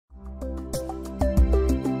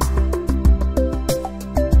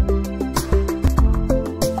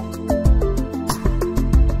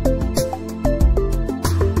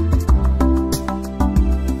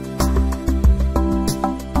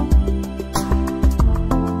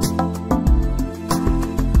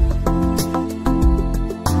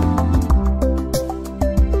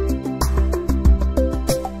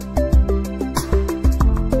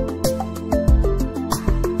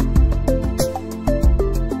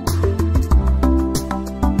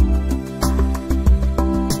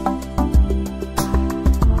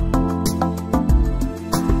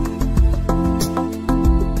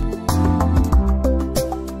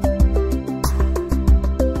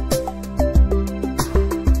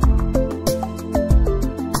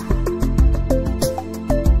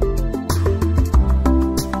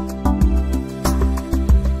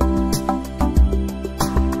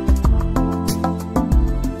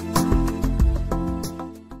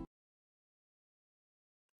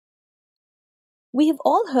We have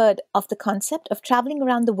all heard of the concept of traveling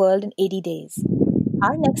around the world in 80 days.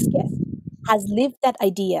 Our next guest has lived that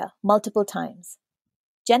idea multiple times.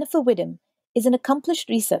 Jennifer Widom is an accomplished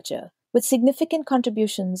researcher with significant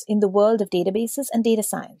contributions in the world of databases and data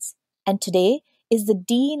science, and today is the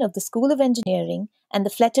Dean of the School of Engineering and the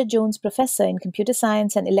Fletcher Jones Professor in Computer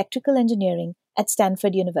Science and Electrical Engineering at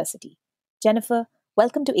Stanford University. Jennifer,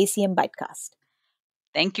 welcome to ACM ByteCast.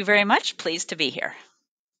 Thank you very much. Pleased to be here.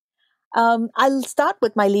 I'll start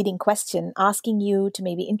with my leading question, asking you to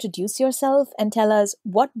maybe introduce yourself and tell us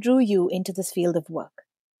what drew you into this field of work.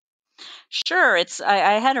 Sure.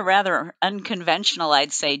 I had a rather unconventional,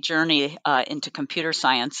 I'd say, journey into computer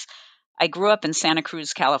science. I grew up in Santa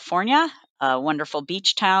Cruz, California, a wonderful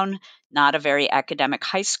beach town, not a very academic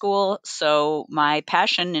high school. So my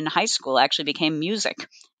passion in high school actually became music.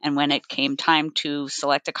 And when it came time to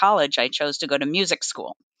select a college, I chose to go to music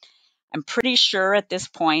school. I'm pretty sure at this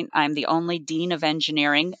point I'm the only dean of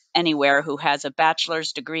engineering anywhere who has a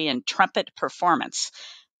bachelor's degree in trumpet performance,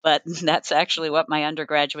 but that's actually what my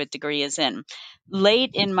undergraduate degree is in.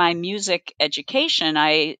 Late in my music education,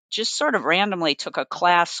 I just sort of randomly took a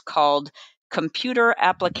class called Computer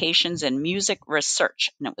Applications and Music Research,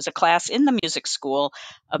 and it was a class in the music school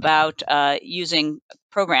about using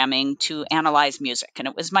programming to analyze music, and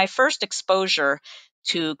it was my first exposure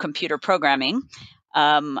to computer programming.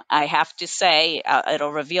 I have to say,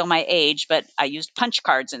 it'll reveal my age, but I used punch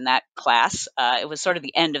cards in that class. It was sort of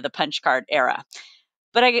the end of the punch card era.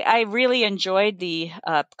 But I really enjoyed the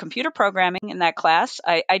computer programming in that class.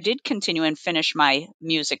 I did continue and finish my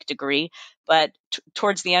music degree, but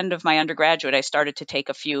towards the end of my undergraduate, I started to take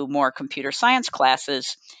a few more computer science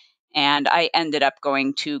classes, and I ended up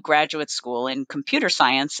going to graduate school in computer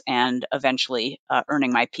science and eventually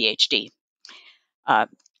earning my PhD.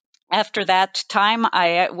 After that time,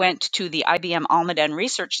 I went to the IBM Almaden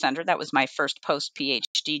Research Center. That was my first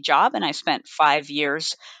post-PhD job, and I spent 5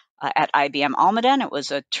 years at IBM Almaden. It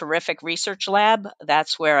was a terrific research lab.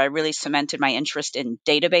 That's where I really cemented my interest in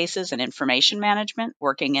databases and information management,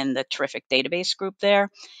 working in the terrific database group there.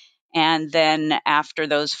 And then after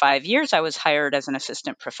those 5 years, I was hired as an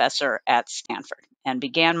assistant professor at Stanford and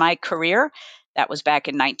began my career. That was back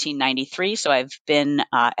in 1993, so I've been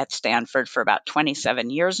at Stanford for about 27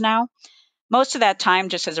 years now. Most of that time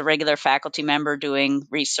just as a regular faculty member doing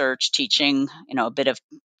research, teaching, a bit of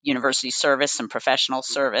university service and professional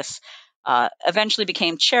service. Eventually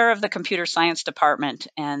became chair of the computer science department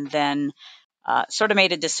and then sort of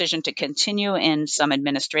made a decision to continue in some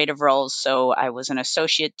administrative roles. So I was an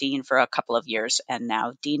associate dean for a couple of years and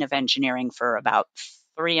now dean of engineering for about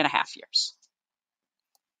 3.5 years.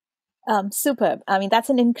 Superb. I mean, that's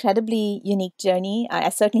an incredibly unique journey. I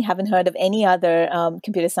certainly haven't heard of any other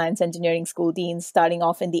computer science engineering school deans starting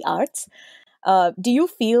off in the arts. Do you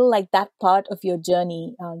feel like that part of your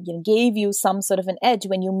journey gave you some sort of an edge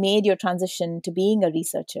when you made your transition to being a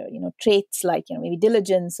researcher? Traits like maybe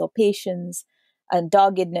diligence or patience and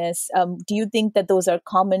doggedness. Do you think that those are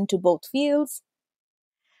common to both fields?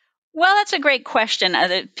 Well, that's a great question.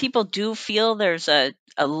 People do feel there's a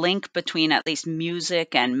link between at least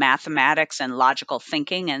music and mathematics and logical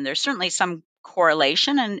thinking, and there's certainly some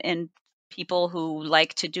correlation in people who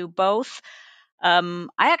like to do both. I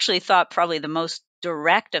actually thought probably the most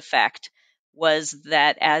direct effect was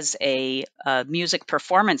that as a music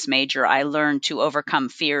performance major, I learned to overcome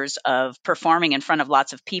fears of performing in front of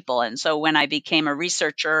lots of people. And so when I became a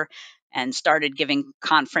researcher and started giving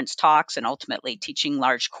conference talks and ultimately teaching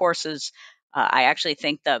large courses, I actually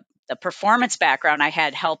think the performance background I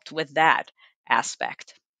had helped with that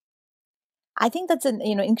aspect. I think that's an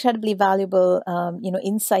incredibly valuable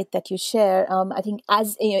insight that you share. I think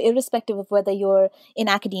as irrespective of whether you're in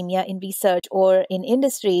academia, in research, or in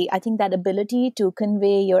industry, I think that ability to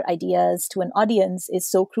convey your ideas to an audience is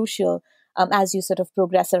so crucial as you sort of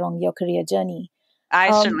progress along your career journey.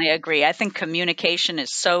 I certainly agree. I think communication is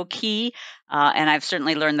so key, and I've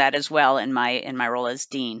certainly learned that as well in my role as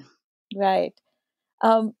dean. Right.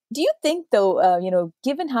 Do you think, though,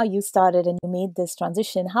 given how you started and you made this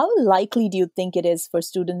transition, how likely do you think it is for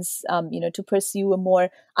students, to pursue a more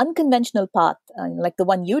unconventional path, like the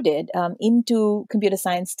one you did, into computer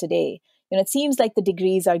science today? It seems like the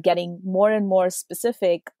degrees are getting more and more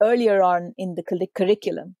specific earlier on in the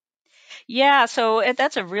curriculum. Yeah, so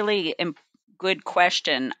that's a really good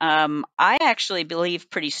question. I actually believe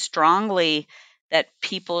pretty strongly that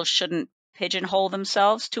people shouldn't pigeonhole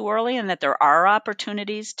themselves too early and that there are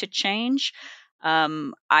opportunities to change.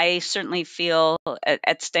 I certainly feel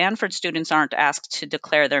at Stanford, students aren't asked to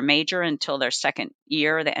declare their major until their second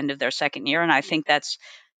year, the end of their second year, and I think that's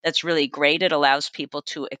really great. It allows people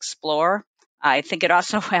to explore I think it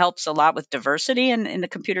also helps a lot with diversity in the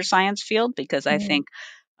computer science field, because I think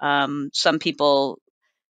some people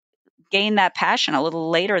gain that passion a little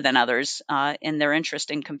later than others in their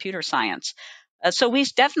interest in computer science. So we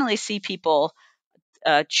definitely see people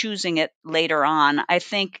choosing it later on. I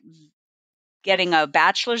think getting a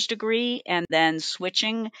bachelor's degree and then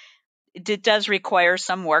switching, it does require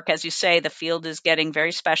some work. As you say, the field is getting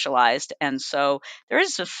very specialized. And so there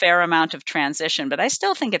is a fair amount of transition, but I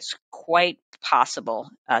still think it's quite possible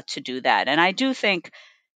to do that. And I do think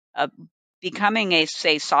uh, becoming a,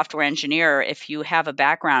 say, software engineer, if you have a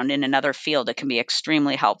background in another field, it can be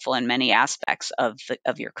extremely helpful in many aspects of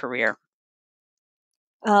your career.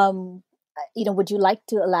 Would you like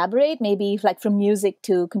to elaborate, maybe like from music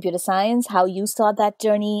to computer science, how you saw that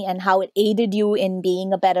journey and how it aided you in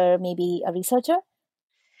being a better, maybe a researcher?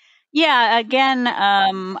 Yeah, again,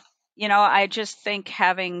 I just think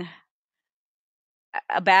having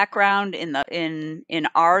a background in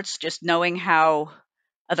arts, just knowing how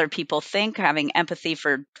other people think, having empathy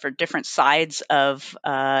for different sides of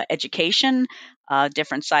education,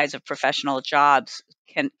 different sides of professional jobs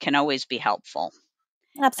can always be helpful.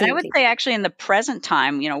 And I would Absolutely. say, actually, in the present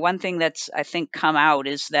time, one thing that's, I think, come out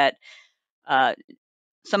is that uh,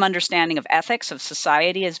 some understanding of ethics of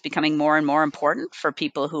society is becoming more and more important for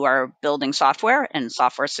people who are building software and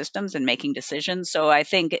software systems and making decisions. So I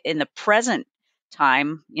think in the present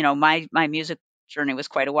time, my music journey was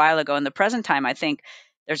quite a while ago. In the present time, I think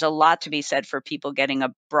there's a lot to be said for people getting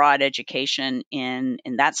a broad education in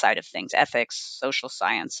that side of things, ethics, social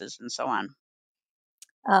sciences, and so on.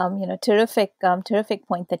 Terrific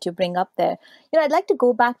point that you bring up there. I'd like to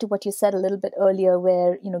go back to what you said a little bit earlier,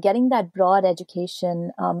 where getting that broad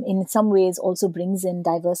education, in some ways, also brings in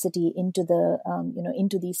diversity into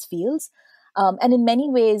into these fields, and in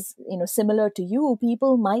many ways, similar to you,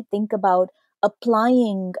 people might think about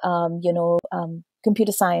applying,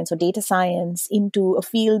 computer science or data science into a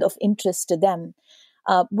field of interest to them.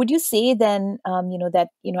 Would you say then, that,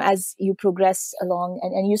 as you progress along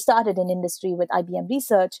and you started in industry with IBM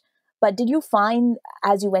Research, but did you find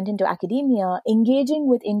as you went into academia, engaging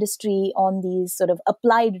with industry on these sort of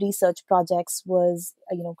applied research projects was,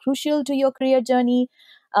 crucial to your career journey?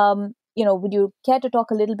 Would you care to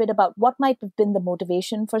talk a little bit about what might have been the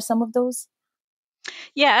motivation for some of those?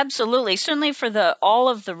 Yeah, absolutely. Certainly for all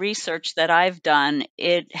of the research that I've done,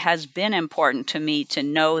 it has been important to me to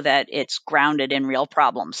know that it's grounded in real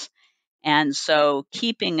problems. And so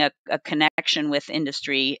keeping a connection with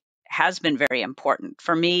industry has been very important.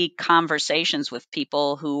 For me, conversations with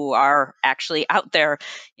people who are actually out there,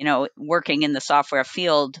 working in the software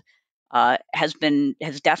field, has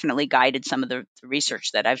definitely guided some of the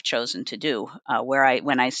research that I've chosen to do.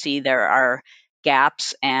 When I see there are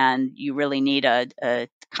gaps and you really need a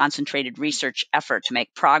concentrated research effort to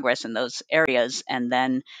make progress in those areas, and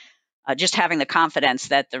then just having the confidence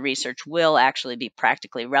that the research will actually be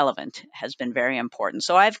practically relevant has been very important.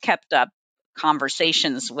 So I've kept up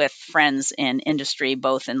conversations with friends in industry,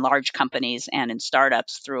 both in large companies and in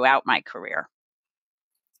startups, throughout my career.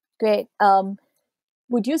 Great.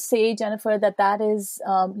 Would you say, Jennifer, that is,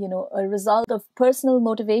 a result of personal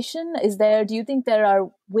motivation? Do you think there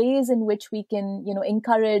are ways in which we can,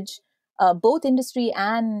 encourage both industry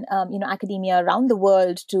and, academia around the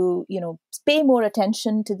world to, pay more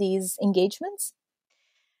attention to these engagements?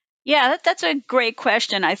 Yeah, that's a great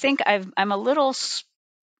question. I think I'm a little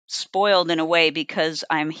spoiled in a way because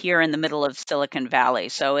I'm here in the middle of Silicon Valley.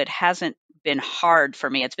 So it hasn't been hard for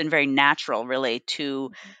me. It's been very natural, really,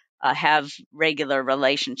 to have regular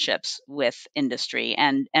relationships with industry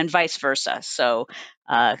and vice versa. So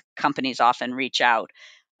companies often reach out,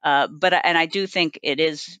 and I do think it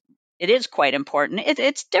is quite important.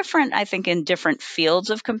 It's different, I think, in different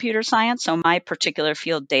fields of computer science. So my particular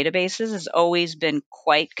field, databases, has always been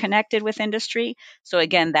quite connected with industry. So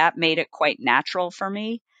again, that made it quite natural for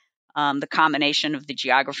me. The combination of the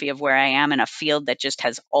geography of where I am in a field that just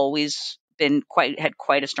has always had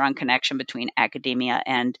quite a strong connection between academia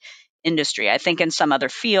and industry. I think in some other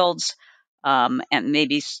fields, and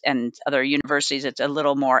other universities, it's a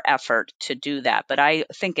little more effort to do that. But I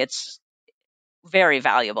think it's very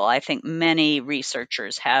valuable. I think many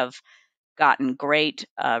researchers have gotten great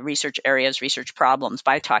research areas, research problems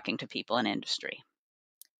by talking to people in industry.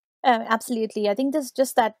 Absolutely. I think there's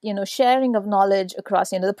just that, sharing of knowledge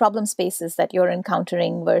across, the problem spaces that you're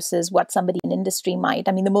encountering versus what somebody in industry might.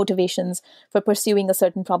 I mean, the motivations for pursuing a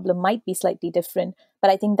certain problem might be slightly different,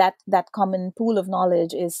 but I think that common pool of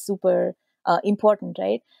knowledge is super important,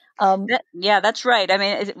 right? Yeah, that's right. I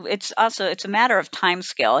mean, it's a matter of time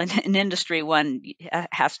scale. In industry, one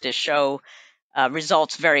has to show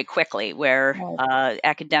results very quickly, where Right.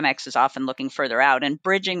 academics is often looking further out, and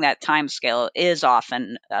bridging that time scale is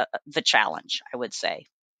often the challenge, I would say.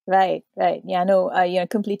 Right, right. Yeah, no, I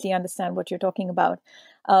completely understand what you're talking about.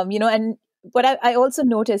 And what I also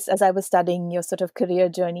noticed as I was studying your sort of career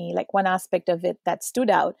journey, like one aspect of it that stood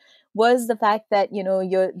out was the fact that,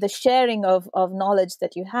 the sharing of knowledge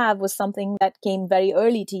that you have was something that came very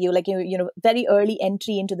early to you, like, very early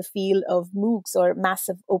entry into the field of MOOCs or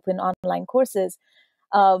massive open online courses.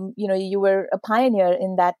 You were a pioneer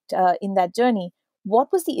in that journey.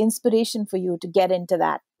 What was the inspiration for you to get into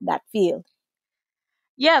that field?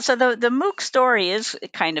 Yeah, so the MOOC story is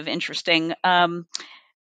kind of interesting.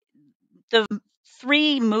 The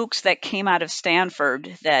three MOOCs that came out of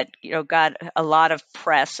Stanford that got a lot of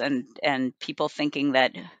press and people thinking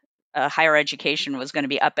that higher education was going to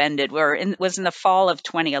be upended was in the fall of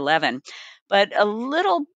 2011. But a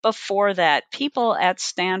little before that, people at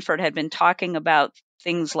Stanford had been talking about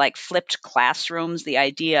things like flipped classrooms, the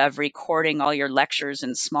idea of recording all your lectures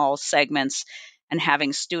in small segments and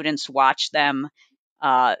having students watch them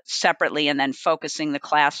separately, and then focusing the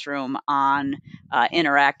classroom on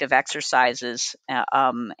interactive exercises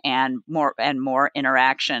and more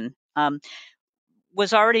interaction.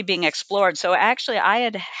 Was already being explored. So actually,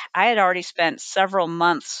 I had already spent several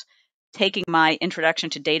months taking my Introduction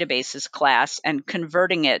to Databases class and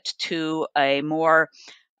converting it to a more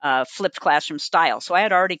flipped classroom style. So I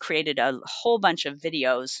had already created a whole bunch of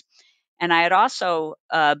videos, and I had also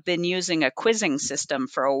been using a quizzing system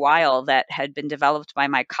for a while that had been developed by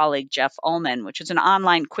my colleague Jeff Ullman, which is an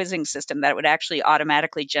online quizzing system that would actually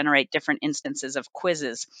automatically generate different instances of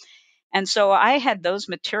quizzes. And so I had those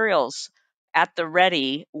materials at the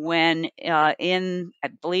ready when I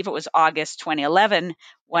believe it was August 2011,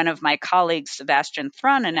 one of my colleagues, Sebastian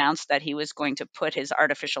Thrun, announced that he was going to put his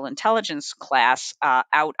artificial intelligence class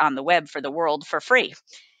out on the web for the world for free.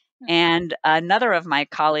 And another of my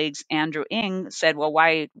colleagues, Andrew Ng, said, well,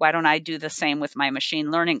 why don't I do the same with my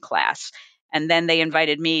machine learning class? And then they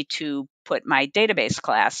invited me to put my database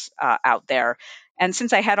class out there. And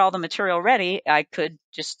since I had all the material ready, I could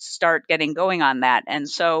just start getting going on that. And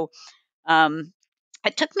so um,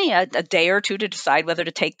 it took me a day or two to decide whether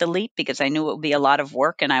to take the leap, because I knew it would be a lot of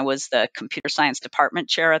work, and I was the computer science department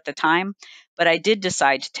chair at the time. But I did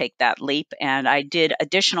decide to take that leap, and I did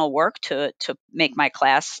additional work to make my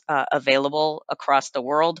class available across the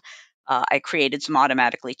world. I created some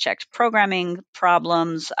automatically checked programming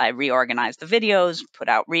problems. I reorganized the videos, put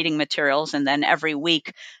out reading materials, and then every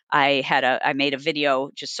week I made a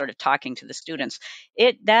video just sort of talking to the students.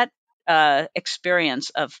 That experience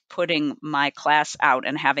of putting my class out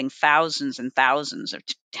and having thousands and thousands or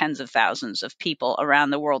tens of thousands of people around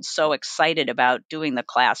the world so excited about doing the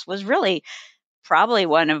class was really probably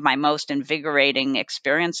one of my most invigorating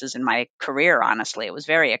experiences in my career, honestly. It was a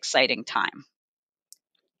very exciting time.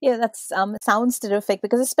 Yeah, that's sounds terrific,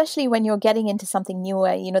 because especially when you're getting into something new,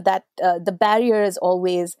 that the barrier is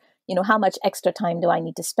always, how much extra time do I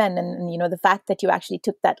need to spend, and the fact that you actually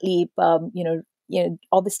took that leap,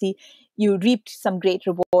 obviously you reaped some great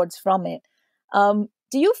rewards from it.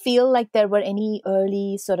 Do you feel like there were any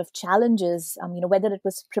early sort of challenges, whether it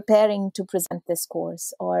was preparing to present this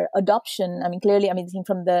course or adoption? I mean, clearly, I mean,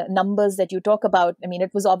 from the numbers that you talk about, I mean,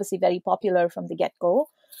 it was obviously very popular from the get-go.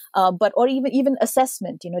 But or even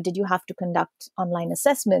assessment, did you have to conduct online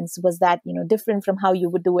assessments? Was that different from how you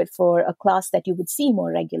would do it for a class that you would see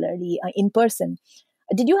more regularly in person?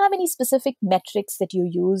 Did you have any specific metrics that you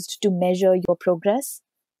used to measure your progress?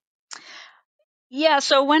 Yeah,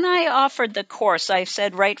 so when I offered the course, I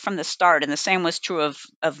said right from the start, and the same was true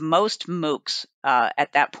of most MOOCs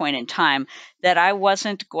at that point in time, that I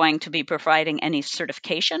wasn't going to be providing any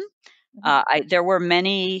certification. There were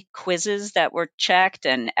many quizzes that were checked,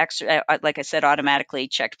 and like I said, automatically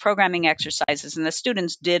checked programming exercises, and the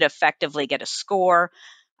students did effectively get a score.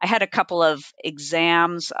 I had a couple of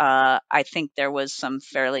exams. I think there was some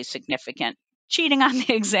fairly significant cheating on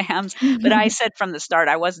the exams, but I said from the start,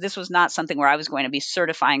 this was not something where I was going to be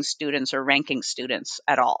certifying students or ranking students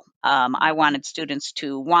at all. I wanted students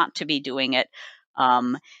to want to be doing it.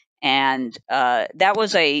 Um, and that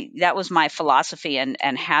was my philosophy,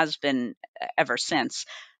 and has been ever since.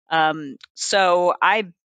 So I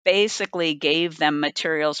basically gave them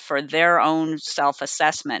materials for their own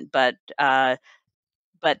self-assessment, but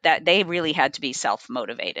that they really had to be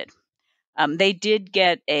self-motivated. They did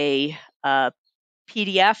get a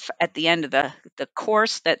PDF at the end of the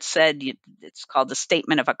course that said, it's called the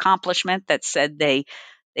Statement of Accomplishment, that said they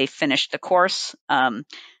finished the course.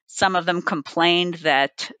 Some of them complained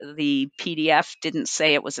that the PDF didn't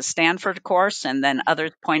say it was a Stanford course, and then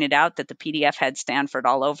others pointed out that the PDF had Stanford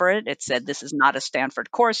all over it. It said, "This is not a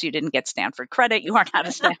Stanford course. You didn't get Stanford credit. You are not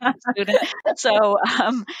a Stanford student." So,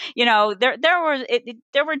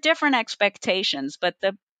 there were different expectations, but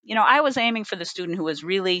I was aiming for the student who was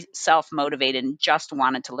really self-motivated and just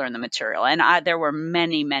wanted to learn the material. And there were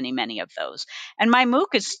many, many, many of those. And my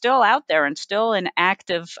MOOC is still out there and still in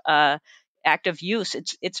active use.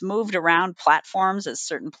 It's moved around platforms as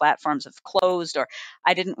certain platforms have closed, or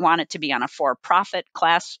I didn't want it to be on a for-profit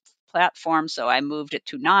class platform, so I moved it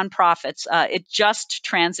to nonprofits. It just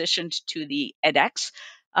transitioned to the edX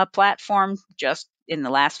platform just in the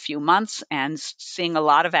last few months, and seeing a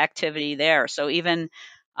lot of activity there. So even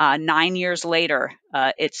 9 years later,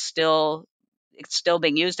 it's still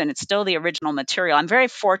being used, and it's still the original material. I'm very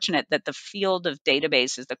fortunate that the field of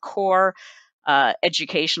databases, the core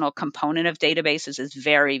educational component of databases, is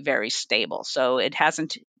very, very stable. So it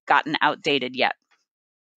hasn't gotten outdated yet.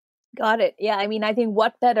 Got it. Yeah, I mean, I think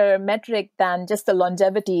what better metric than just the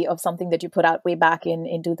longevity of something that you put out way back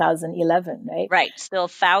in 2011, right? Right. Still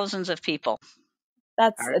thousands of people.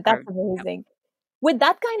 That's amazing. With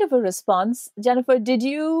that kind of a response, Jennifer, did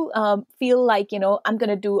you feel like, I'm going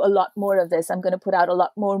to do a lot more of this, I'm going to put out a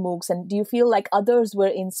lot more MOOCs, and do you feel like others were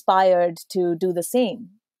inspired to do the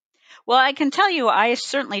same? Well, I can tell you, I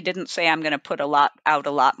certainly didn't say I'm going to put out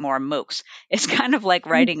a lot more MOOCs. It's kind of like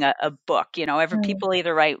writing a book. People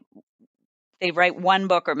either write one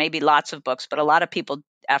book or maybe lots of books, but a lot of people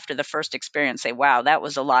after the first experience say, wow, that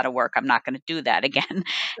was a lot of work. I'm not going to do that again.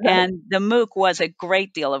 Right. And the MOOC was a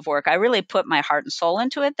great deal of work. I really put my heart and soul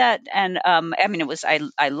into it.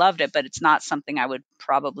 I loved it, but it's not something I would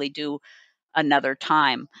probably do another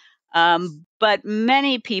time. But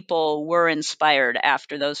many people were inspired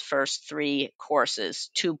after those first 3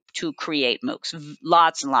 courses to create MOOCs,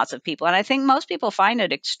 lots and lots of people. And I think most people find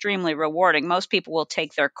it extremely rewarding. Most people will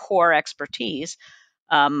take their core expertise,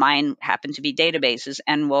 mine happen to be databases,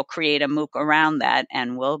 and we'll create a MOOC around that,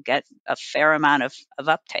 and we'll get a fair amount of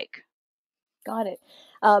uptake. Got it.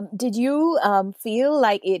 Did you feel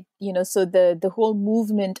like it, so the whole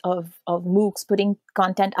movement of MOOCs, putting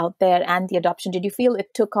content out there and the adoption, did you feel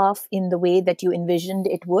it took off in the way that you envisioned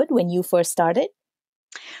it would when you first started?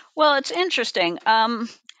 Well, it's interesting.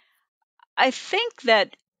 I think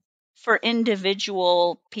that for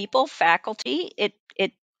individual people, faculty, it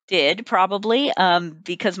did probably,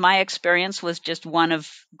 because my experience was just one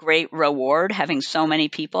of great reward, having so many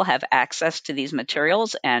people have access to these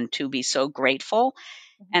materials and to be so grateful.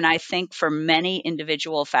 And I think for many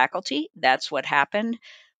individual faculty, that's what happened.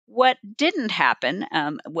 What didn't happen,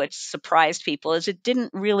 what surprised people, is it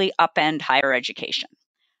didn't really upend higher education.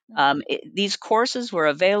 These courses were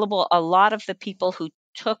available. A lot of the people who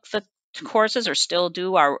took the courses, or still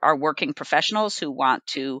do, are working professionals who want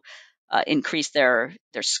to increase their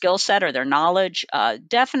skill set or their knowledge.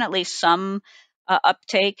 Definitely some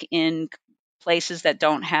uptake in places that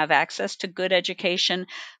don't have access to good education,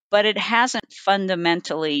 but it hasn't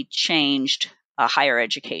fundamentally changed higher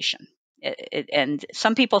education. And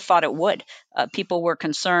some people thought it would. People were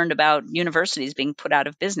concerned about universities being put out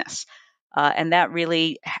of business. And that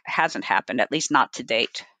really hasn't happened, at least not to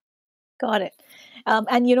date. Got it. And,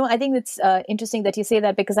 I think it's interesting that you say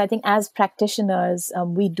that, because I think as practitioners,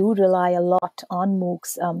 we do rely a lot on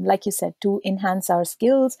MOOCs, like you said, to enhance our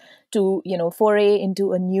skills, to, foray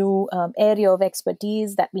into a new area of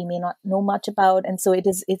expertise that we may not know much about. And so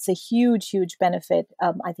it's a huge, huge benefit,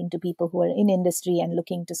 I think, to people who are in industry and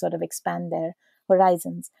looking to sort of expand their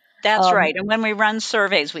horizons. That's right. And when we run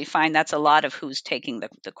surveys, we find that's a lot of who's taking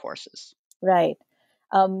the courses. Right.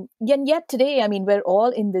 And yet today, I mean, we're all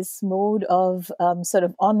in this mode of sort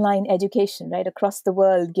of online education, right, across the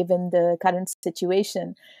world, given the current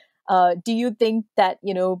situation. Do you think that,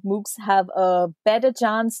 MOOCs have a better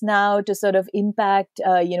chance now to sort of impact,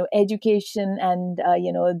 education and,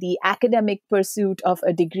 the academic pursuit of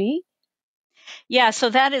a degree? Yeah, so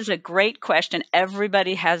that is a great question.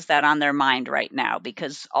 Everybody has that on their mind right now,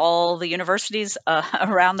 because all the universities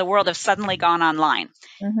around the world have suddenly gone online.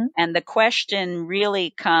 Mm-hmm. And the question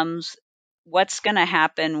really comes, what's going to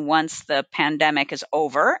happen once the pandemic is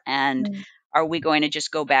over? And are we going to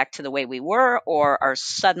just go back to the way we were, or are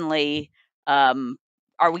suddenly,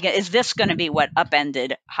 is this going to be what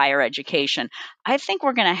upended higher education? I think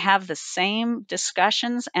we're going to have the same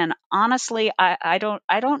discussions. And honestly, I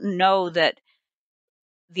don't know that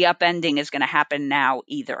the upending is going to happen now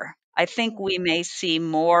either. I think we may see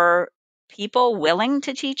more people willing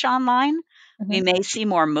to teach online. We may see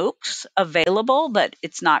more MOOCs available, but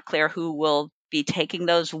it's not clear who will be taking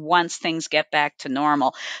those once things get back to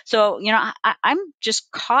normal. So, I'm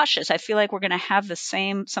just cautious. I feel like we're going to have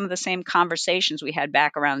some of the same conversations we had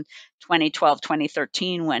back around 2012,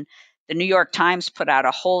 2013, when the New York Times put out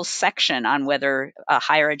a whole section on whether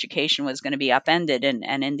higher education was going to be upended,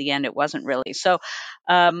 and in the end, it wasn't really. So,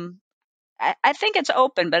 I think it's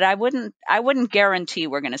open, but I wouldn't guarantee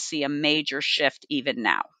we're going to see a major shift even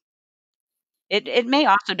now. It may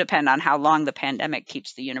also depend on how long the pandemic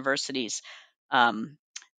keeps the universities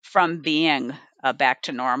from being back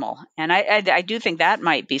to normal. And I do think that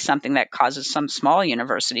might be something that causes some small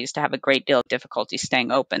universities to have a great deal of difficulty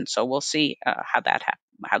staying open. So we'll see how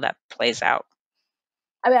that plays out.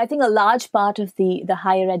 I mean, I think a large part of the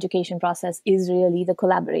higher education process is really the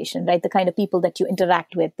collaboration, right? The kind of people that you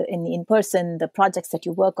interact with in person, the projects that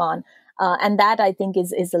you work on. And that, I think,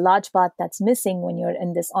 is a large part that's missing when you're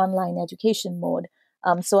in this online education mode.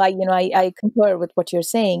 So I concur with what you're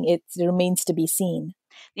saying. It remains to be seen.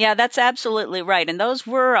 Yeah, that's absolutely right. And those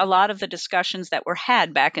were a lot of the discussions that were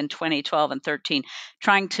had back in 2012 and 13,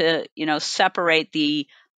 trying to, separate the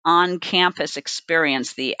on-campus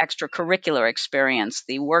experience, the extracurricular experience,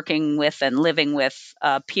 the working with and living with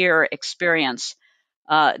peer experience.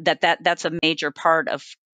 That's a major part of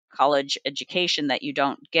college education that you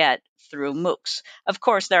don't get through MOOCs. Of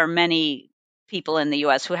course, there are many people in the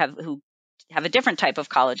U.S. who have a different type of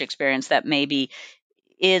college experience that maybe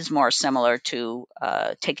is more similar to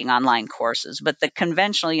taking online courses. But the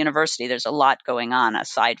conventional university, there's a lot going on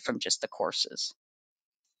aside from just the courses.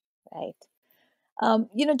 Right.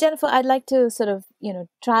 Jennifer, I'd like to sort of,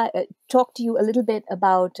 talk to you a little bit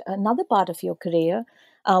about another part of your career,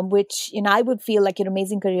 which, I would feel like your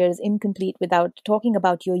amazing career is incomplete without talking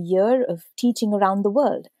about your year of teaching around the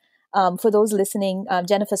world. For those listening,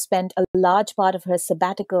 Jennifer spent a large part of her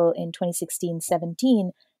sabbatical in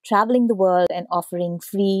 2016-17 traveling the world and offering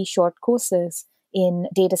free short courses in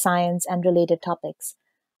data science and related topics.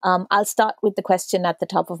 I'll start with the question at the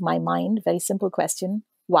top of my mind. Very simple question.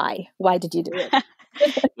 Why? Why did you do it?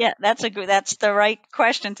 Yeah, that's the right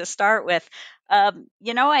question to start with.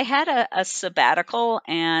 I had a sabbatical,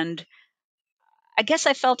 and I guess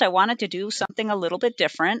I felt I wanted to do something a little bit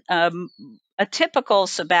different. A typical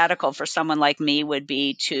sabbatical for someone like me would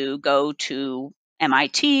be to go to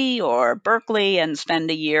MIT or Berkeley and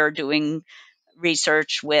spend a year doing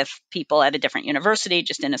research with people at a different university,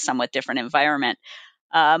 just in a somewhat different environment.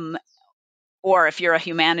 Or if you're a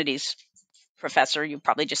humanities professor, you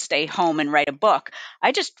probably just stay home and write a book.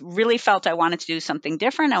 I just really felt I wanted to do something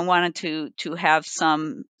different. I wanted to have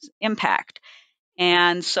some impact.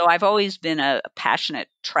 And so I've always been a passionate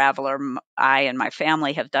traveler. I and my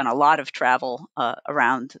family have done a lot of travel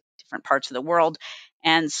around different parts of the world.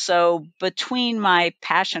 And so between my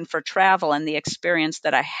passion for travel and the experience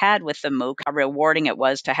that I had with the MOOC, how rewarding it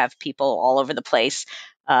was to have people all over the place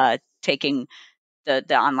taking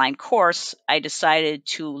the online course, I decided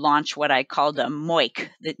to launch what I called a MOIC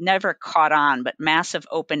that never caught on, but massive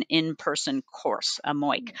open in-person course, a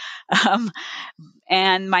MOIC.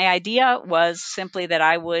 And my idea was simply that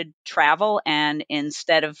I would travel, and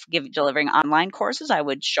instead of delivering online courses, I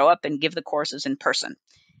would show up and give the courses in person.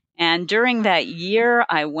 And during that year,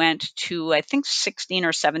 I went to, I think, 16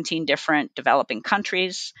 or 17 different developing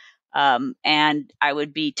countries. And I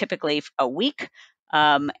would be typically a week.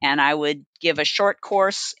 And I would give a short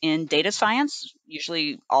course in data science,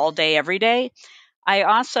 usually all day, every day. I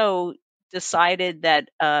also decided that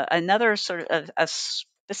another sort of a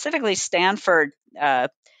specifically Stanford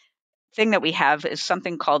thing that we have is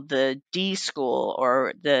something called the D School,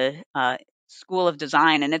 or the School of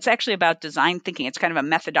Design. And it's actually about design thinking. It's kind of a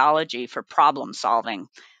methodology for problem solving.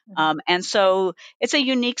 And so it's a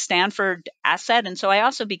unique Stanford asset. And so I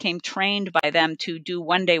also became trained by them to do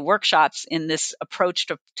one-day workshops in this approach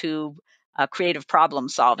to creative problem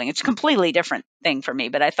solving. It's a completely different thing for me,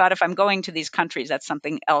 but I thought if I'm going to these countries, that's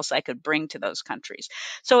something else I could bring to those countries.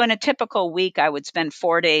 So in a typical week, I would spend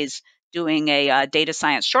 4 days doing a data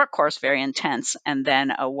science short course, very intense, and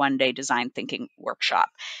then a one-day design thinking workshop.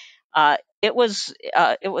 It was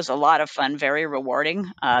a lot of fun, very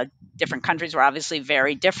rewarding. Different countries were obviously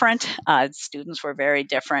very different. Students were very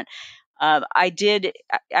different. I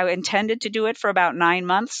intended to do it for about 9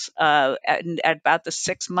 months. At about the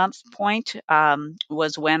 6-month point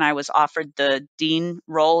was when I was offered the dean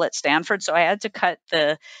role at Stanford. So I had to cut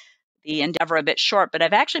the endeavor a bit short, but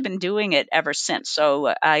I've actually been doing it ever since.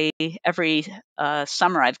 So every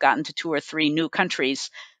summer I've gotten to 2 or 3 new countries,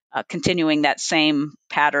 continuing that same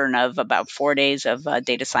pattern of about 4 days of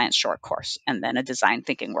data science short course and then a design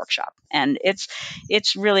thinking workshop. And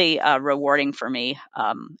it's really rewarding for me,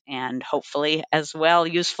 and hopefully as well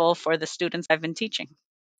useful for the students I've been teaching.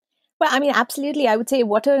 Well, I mean, absolutely. I would say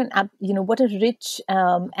what a rich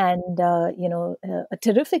and a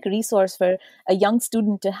terrific resource for a young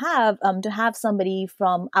student to have somebody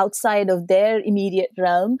from outside of their immediate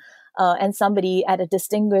realm, and somebody at a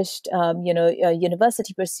distinguished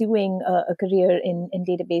university pursuing a career in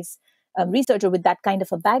database research, or with that kind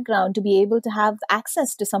of a background, to be able to have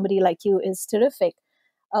access to somebody like you is terrific.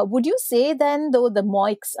 Would you say then, though, the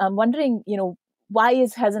MOICs, I'm wondering, why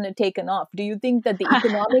hasn't it taken off? Do you think that the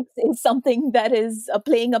economics is something that is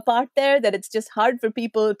playing a part there, that it's just hard for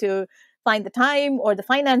people to find the time or the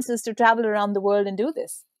finances to travel around the world and do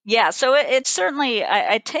this? Yeah, so it certainly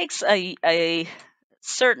it takes a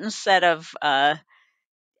certain set of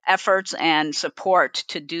efforts and support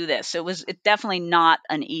to do this. It definitely not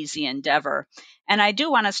an easy endeavor. And I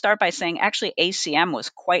do want to start by saying actually ACM was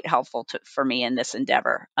quite helpful for me in this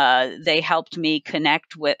endeavor. They helped me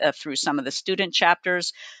connect with through some of the student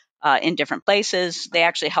chapters in different places. They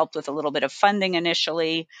actually helped with a little bit of funding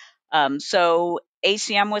initially. So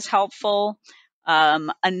ACM was helpful.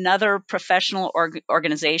 Another professional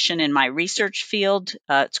organization in my research field,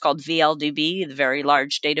 it's called VLDB, the Very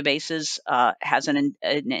Large Databases, has an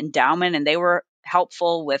endowment, and they were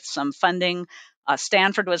helpful with some funding.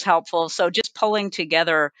 Stanford was helpful. So just pulling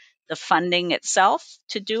together the funding itself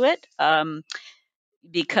to do it,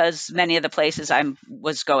 because many of the places I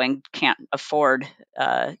was going can't afford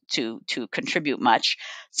to contribute much.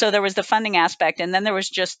 So there was the funding aspect, and then there was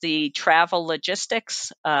just the travel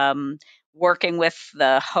logistics, working with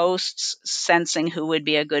the hosts, sensing who would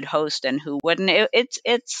be a good host and who wouldn't.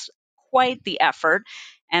 It's quite the effort,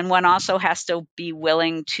 and one also has to be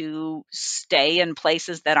willing to stay in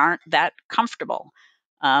places that aren't that comfortable.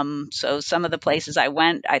 So some of the places I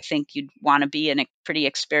went, I think you'd want to be a pretty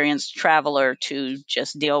experienced traveler to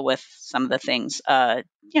just deal with some of the things,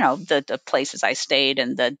 the places I stayed,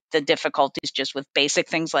 and the difficulties just with basic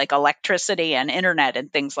things like electricity and internet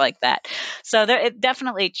and things like that. So it's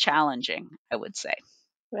definitely challenging, I would say.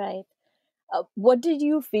 Right. What did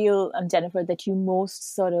you feel, Jennifer, that you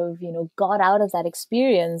most sort of, got out of that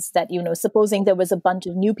experience? That, supposing there was a bunch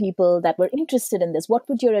of new people that were interested in this, what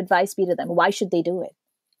would your advice be to them? Why should they do it?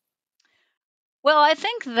 Well, I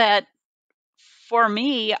think that for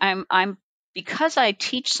me, I'm because I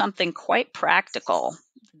teach something quite practical.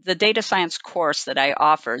 The data science course that I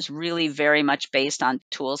offer is really very much based on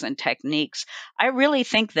tools and techniques. I really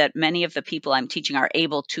think that many of the people I'm teaching are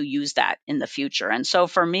able to use that in the future, and so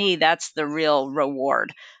for me, that's the real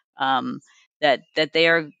reward. That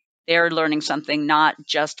they're learning something not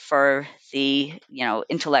just for the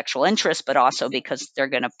intellectual interest, but also because they're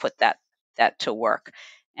going to put that to work.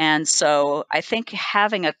 And so I think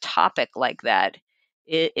having a topic like that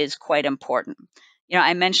is quite important.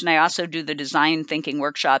 I mentioned I also do the design thinking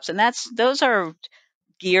workshops, and those are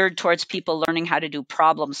geared towards people learning how to do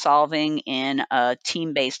problem solving in a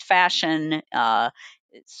team-based fashion,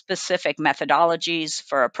 specific methodologies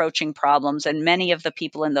for approaching problems. And many of the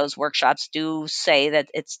people in those workshops do say that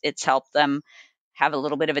it's helped them have a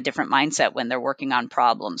little bit of a different mindset when they're working on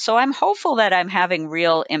problems. So I'm hopeful that I'm having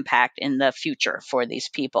real impact in the future for these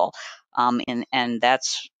people. And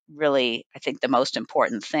that's really, I think, the most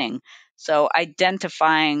important thing. So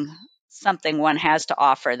identifying something one has to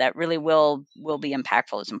offer that really will be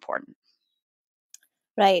impactful is important.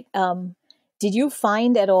 Right. Did you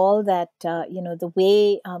find at all that the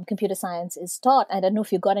way computer science is taught? I don't know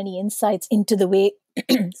if you got any insights into the way,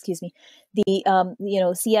 excuse me,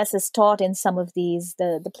 the CS is taught in some of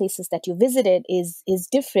the places that you visited is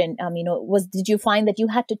different. Did you find that you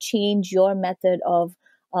had to change your method of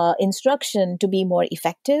instruction to be more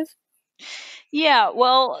effective? Yeah,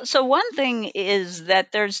 well, so one thing is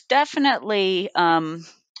that there's definitely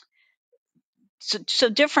so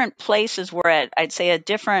different places were at, I'd say, a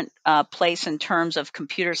different place in terms of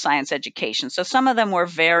computer science education. So some of them were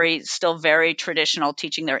still very traditional,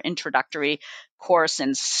 teaching their introductory course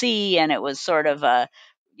in C, and it was sort of a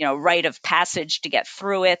rite of passage to get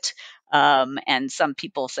through it. And some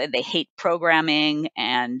people say they hate programming,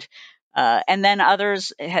 and then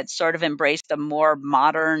others had sort of embraced a more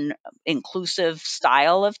modern, inclusive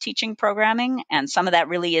style of teaching programming. And some of that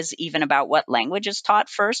really is even about what language is taught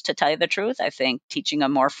first, to tell you the truth. I think teaching a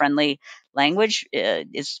more friendly language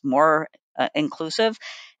is more inclusive.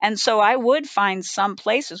 And so I would find some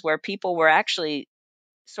places where people were actually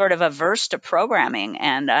sort of averse to programming.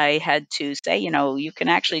 And I had to say, you can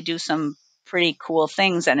actually do some pretty cool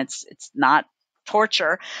things, and it's not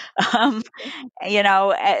torture. Um,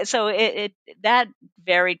 so it that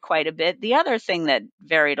varied quite a bit. The other thing that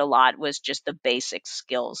varied a lot was just the basic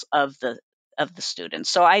skills of the students.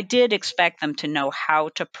 So I did expect them to know how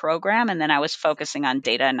to program, and then I was focusing on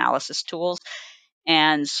data analysis tools.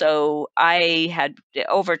 And so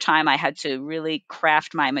over time, I had to really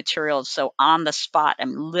craft my materials. So on the spot,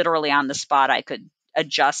 I'm literally on the spot, I could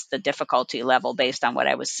adjust the difficulty level based on what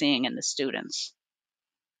I was seeing in the students.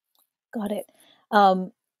 Got it.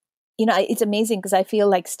 It's amazing because I feel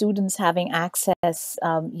like students having access,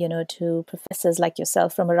 to professors like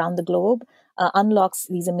yourself from around the globe unlocks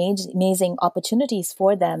these amazing opportunities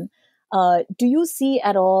for them. Do you see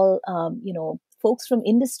at all, folks from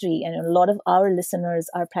industry, and a lot of our listeners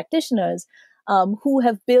are practitioners who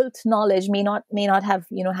have built knowledge, may not have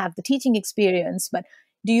have the teaching experience, but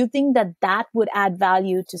do you think that that would add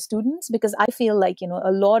value to students? Because I feel like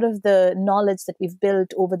a lot of the knowledge that we've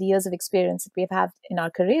built over the years of experience that we've had in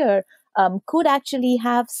our career could actually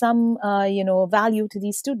have some value to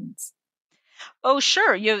these students. Oh,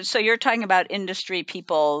 sure. So you're talking about industry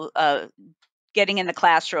people getting in the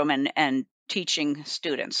classroom and teaching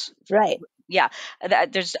students. Right. Yeah,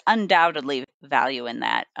 there's undoubtedly value in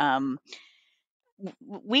that.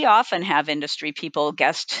 We often have industry people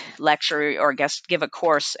guest lecture or guest give a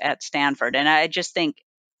course at Stanford, and I just think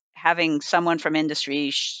having someone from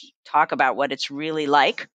industry talk about what it's really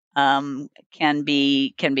like can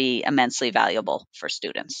be immensely valuable for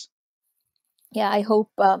students. Yeah, I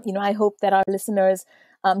hope that our listeners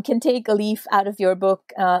can take a leaf out of your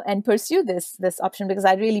book and pursue this option, because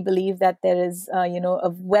I really believe that there is a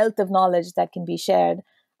wealth of knowledge that can be shared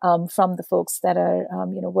from the folks that are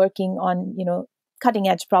working on cutting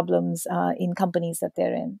edge problems in companies that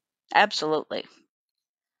they're in. Absolutely.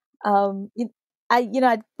 Um, you- I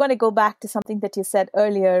want to go back to something that you said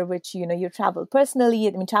earlier, which you travel personally.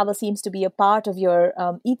 I mean, travel seems to be a part of your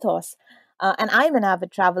ethos. And I'm an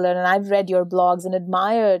avid traveler, and I've read your blogs and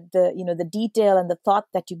admired the detail and the thought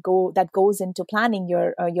that goes into planning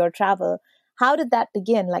your travel. How did that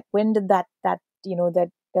begin? Like, when did the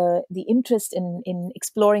interest in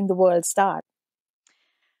exploring the world start?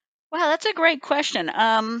 Wow, that's a great question.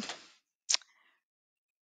 I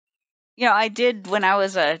did when I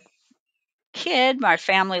was a kid. My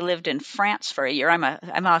family lived in France for a year. I'm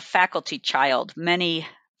a faculty child. Many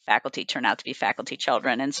faculty turn out to be faculty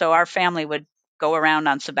children, and so our family would go around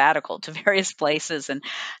on sabbatical to various places. And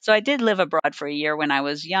so I did live abroad for a year when I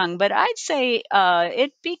was young. But I'd say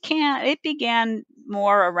it began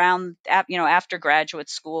more around after graduate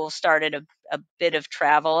school. Started a bit of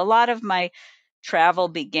travel. A lot of my travel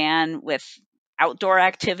began with outdoor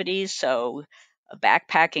activities, so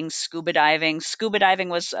backpacking, scuba diving. Scuba diving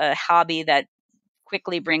was a hobby that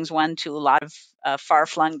quickly brings one to a lot of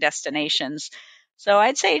far-flung destinations. So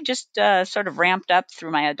I'd say just sort of ramped up through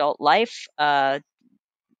my adult life.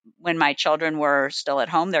 When my children were still at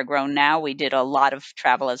home, they're grown now. We did a lot of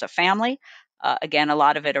travel as a family. Again, a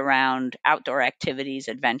lot of it around outdoor activities,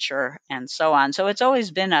 adventure, and so on. So it's always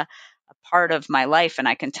been a part of my life. And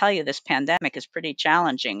I can tell you this pandemic is pretty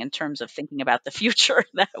challenging in terms of thinking about the future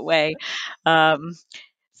that way. Um,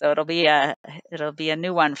 so it'll be a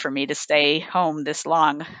new one for me to stay home this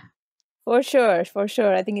long. For sure, for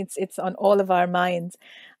sure. I think it's on all of our minds.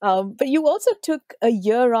 But you also took a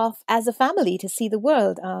year off as a family to see the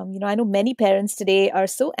world. I know many parents today are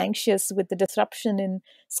so anxious with the disruption in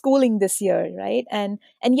schooling this year, right? And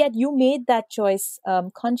yet you made that choice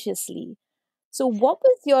consciously. So, what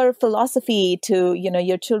was your philosophy to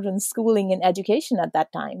your children's schooling and education at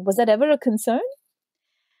that time? Was that ever a concern?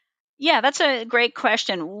 Yeah, that's a great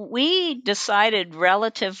question. We decided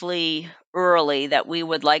relatively early that we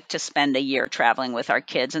would like to spend a year traveling with our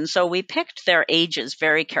kids. And so we picked their ages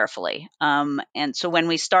very carefully. And so when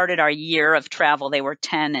we started our year of travel, they were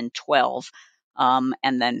 10 and 12,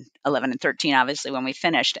 and then 11 and 13, obviously, when we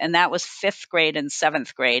finished. And that was fifth grade and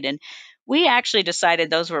seventh grade. And we actually decided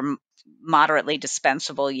those were moderately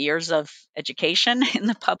dispensable years of education in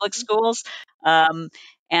the public schools. Um,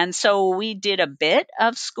 and so we did a bit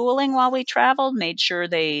of schooling while we traveled, made sure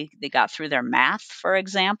they got through their math, for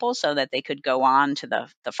example, so that they could go on to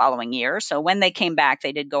the following year. So when they came back,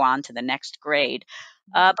 they did go on to the next grade.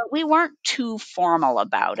 But we weren't too formal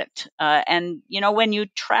about it. And, when you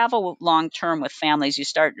travel long term with families,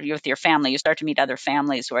 with your family, you start to meet other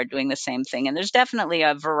families who are doing the same thing. And there's definitely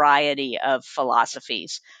a variety of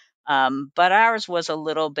philosophies. But ours was a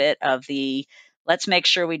little bit of let's make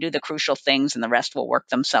sure we do the crucial things and the rest will work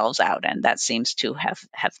themselves out. And that seems to have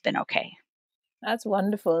been okay. That's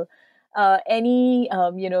wonderful. Any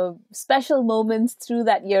special moments through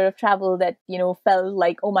that year of travel that felt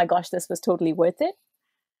like, oh my gosh, this was totally worth it?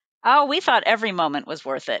 Oh, we thought every moment was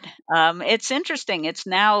worth it. It's interesting. It's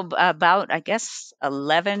now about, I guess,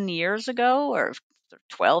 11 years ago or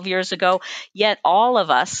 12 years ago. Yet all of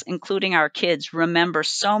us, including our kids, remember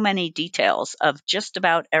so many details of just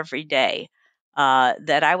about every day.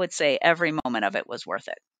 that I would say every moment of it was worth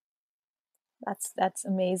it. That's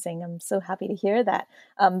amazing. I'm so happy to hear that.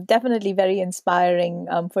 Definitely very inspiring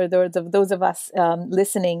for those of us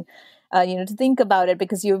listening. To think about it,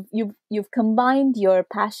 because you've combined your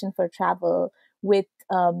passion for travel with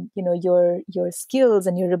your skills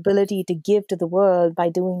and your ability to give to the world by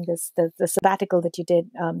doing the sabbatical that you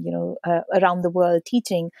did around the world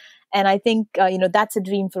teaching. And I think that's a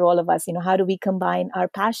dream for all of us. How do we combine our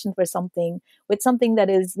passion for something with something that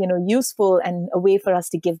is useful and a way for us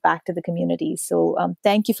to give back to the community? So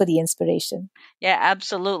thank you for the inspiration. Yeah,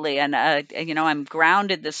 absolutely. And I'm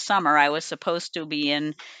grounded this summer. I was supposed to be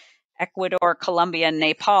in Ecuador, Colombia, and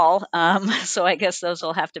Nepal. So I guess those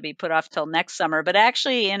will have to be put off till next summer. But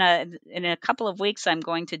actually, in a couple of weeks, I'm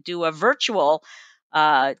going to do a virtual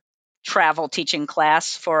travel teaching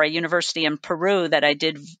class for a university in Peru that I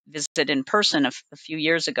did visit in person a few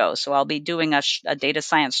years ago. So I'll be doing a data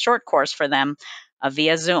science short course for them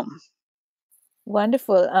via Zoom.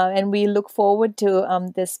 Wonderful. And we look forward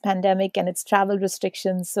to this pandemic and its travel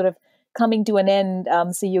restrictions sort of coming to an end,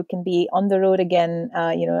 so you can be on the road again,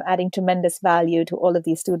 adding tremendous value to all of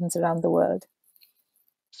these students around the world.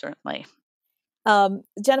 Certainly.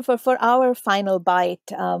 Jennifer, for our final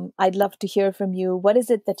bite, I'd love to hear from you. What is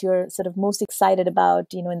it that you're sort of most excited about,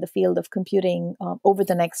 in the field of computing over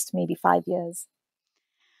the next maybe 5 years?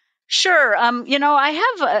 Sure. I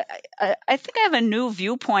think I have a new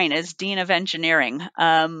viewpoint as Dean of Engineering.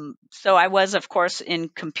 So I was, of course, in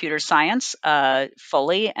computer science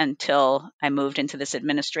fully until I moved into this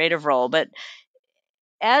administrative role. But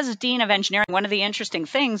as Dean of Engineering, one of the interesting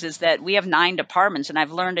things is that we have 9 departments, and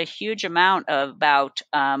I've learned a huge amount about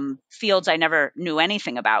fields I never knew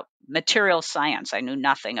anything about. Material science, I knew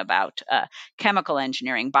nothing about. Chemical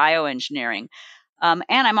engineering, bioengineering. And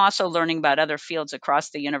I'm also learning about other fields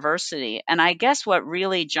across the university. And I guess what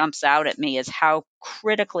really jumps out at me is how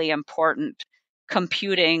critically important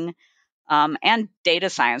computing and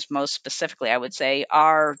data science, most specifically, I would say,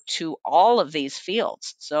 are to all of these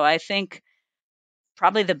fields. So I think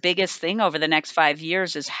probably the biggest thing over the next 5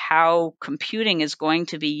 years is how computing is going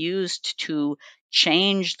to be used to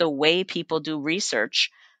change the way people do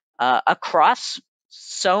research across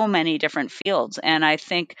so many different fields. And I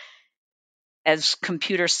think as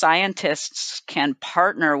computer scientists can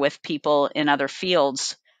partner with people in other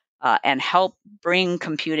fields and help bring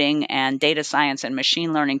computing and data science and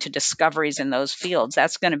machine learning to discoveries in those fields,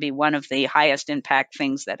 that's going to be one of the highest impact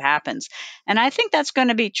things that happens. And I think that's going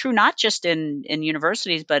to be true not just in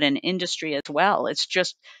universities, but in industry as well. It's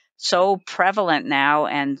just so prevalent now,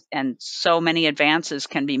 and so many advances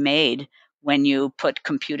can be made when you put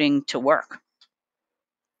computing to work.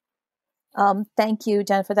 Thank you,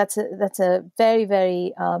 Jennifer. That's a very,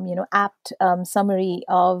 very apt summary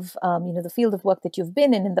of the field of work that you've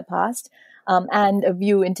been in the past, and a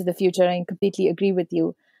view into the future. I completely agree with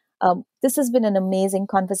you. This has been an amazing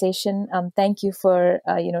conversation. Thank you for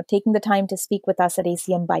taking the time to speak with us at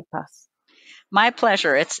ACM ByteCast. My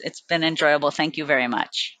pleasure. It's been enjoyable. Thank you very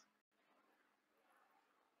much.